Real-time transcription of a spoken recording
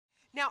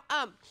Now,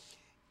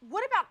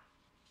 what about,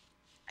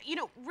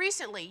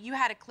 recently you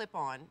had a clip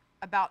on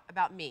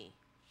about me.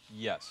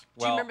 Yes.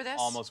 Do you remember this?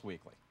 Almost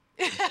weekly.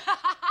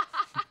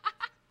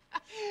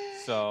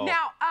 So.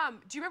 Now,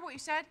 do you remember what you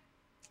said?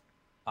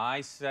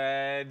 I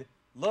said,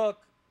 look,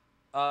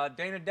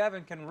 Dayna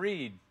Devon can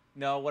read.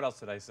 No, what else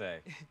did I say?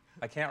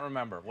 I can't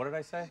remember. What did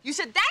I say? You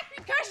said, that's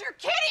because your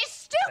kid is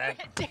stupid,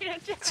 Dayna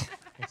Devon.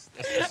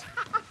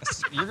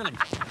 You're gonna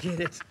get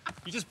it.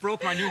 You just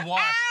broke my new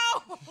watch.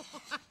 Ow!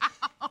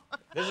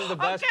 This is the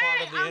best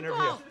part of the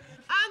interview. Uncle!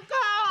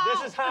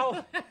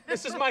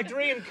 This is my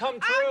dream come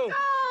true. Uncle!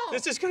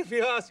 This is gonna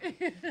be awesome.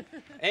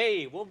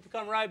 Hey, we'll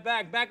come right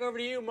back. Back over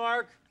to you,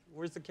 Mark.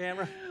 Where's the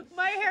camera?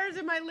 My hair's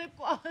in my lip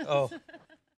gloss. Oh.